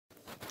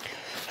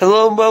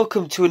Hello and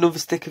welcome to another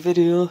sticker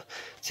video.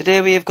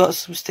 Today we have got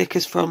some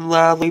stickers from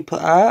Lupa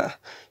Art.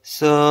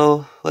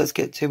 So let's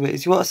get to it.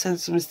 If you want to send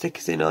some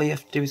stickers in, all you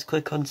have to do is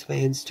click onto my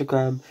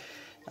Instagram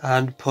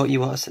and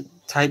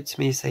type to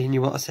me saying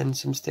you want to send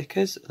some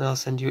stickers,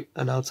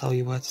 and I'll tell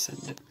you where to send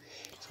them.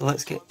 So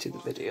let's get to the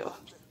video.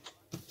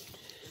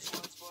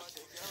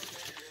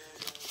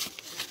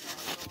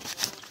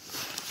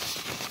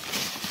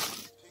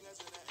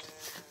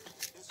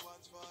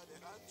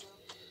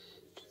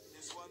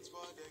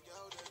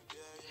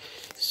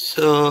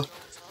 So,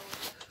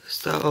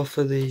 start off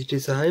with the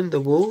design,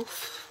 the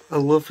wolf. I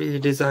love your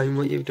design,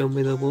 what you've done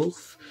with the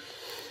wolf.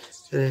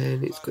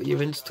 Then it's got your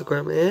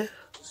Instagram here,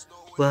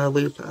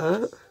 Lupa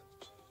Art.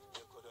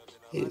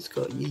 It's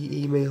got your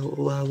email,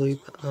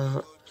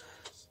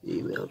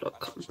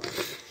 lupaart@gmail.com.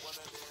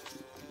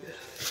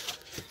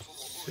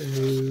 So,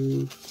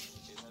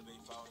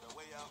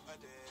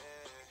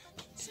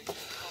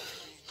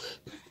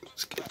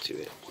 let's get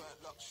to it.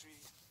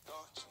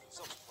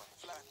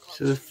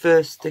 So the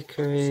first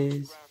sticker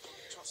is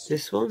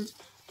this one,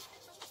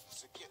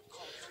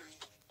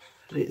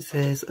 and it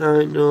says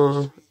I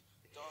know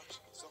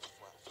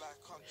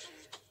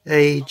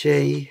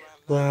AJ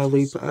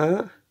Lupa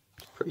Art.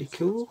 Pretty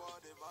cool.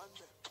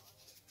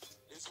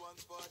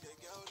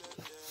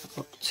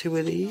 Got two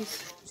of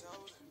these.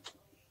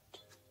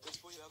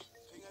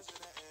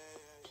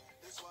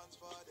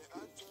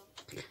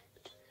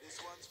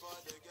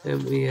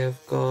 Then we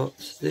have got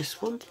this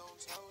one.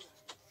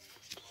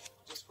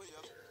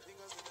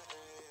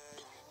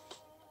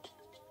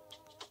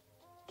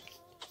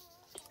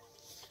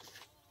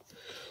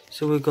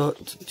 So we've got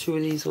two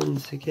of these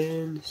ones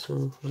again,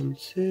 so 1,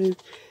 2. I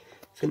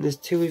think there's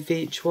 2 of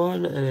each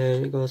one, and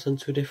then it goes on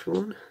to a different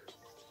one.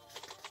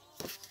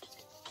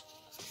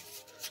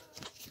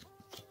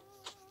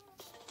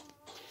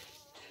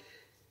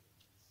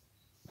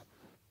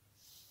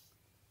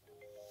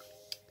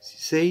 As you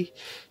see,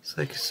 it's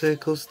like a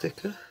circle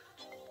sticker.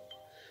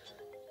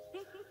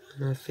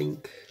 And I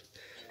think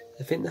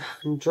the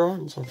hand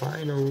drawings are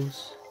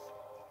vinyls,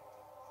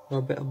 or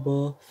a bit of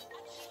both.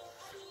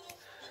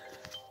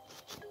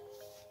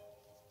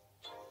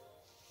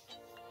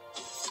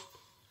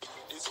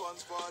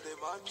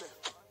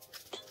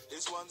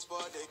 This one's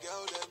for the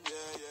girl, them,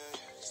 yeah.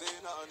 Say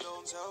nothing,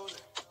 don't tell them.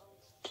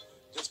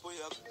 Just put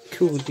your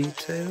cool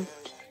detail.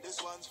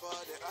 This one's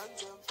for the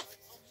anthem.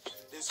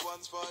 This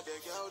one's for the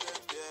girl,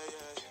 them,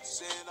 yeah.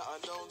 Say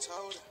nothing, don't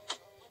tell them.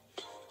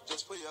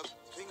 Just put your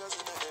fingers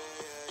in the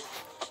air.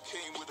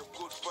 Came with the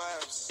good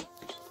vibes,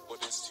 but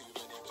there's too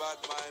many bad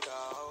minds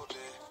out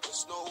there. The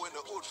snow in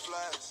the hood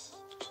flies.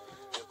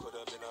 There could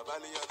have been a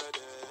valley under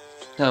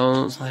there. That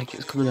one looks like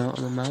it's coming out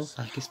of the mouth,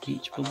 like a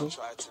speech bubble.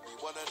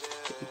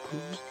 Pretty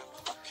cool.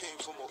 I came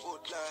from a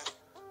hood life.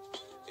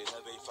 They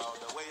never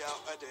found a way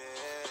out of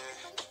there.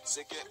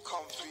 So get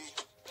comfy.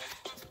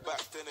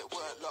 Back then it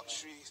weren't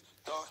luxuries.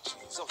 Dark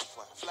cheese off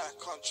white flat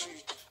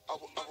country. I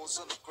was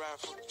on the ground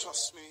for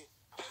trust me.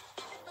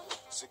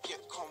 So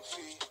get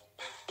comfy.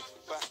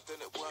 Back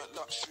then it weren't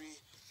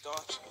luxury.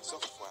 Dark cheese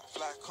off white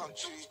flat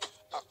country.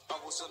 I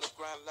was on the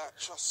ground like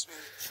trust me.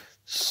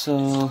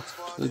 So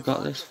we've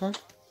got this one.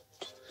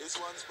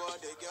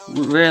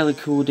 Really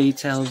cool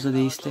details of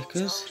these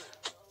stickers,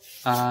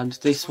 and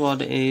this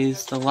one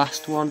is the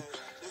last one.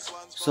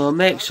 So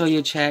make sure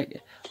you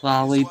check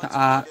Lupa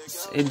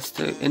Art's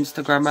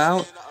Instagram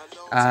out,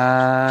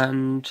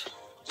 and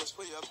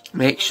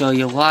make sure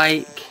you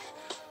like,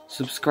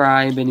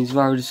 subscribe, and if you've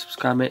already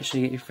subscribed, make sure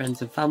you get your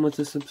friends and family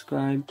to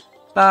subscribe.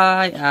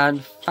 Bye,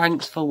 and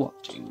thanks for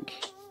watching.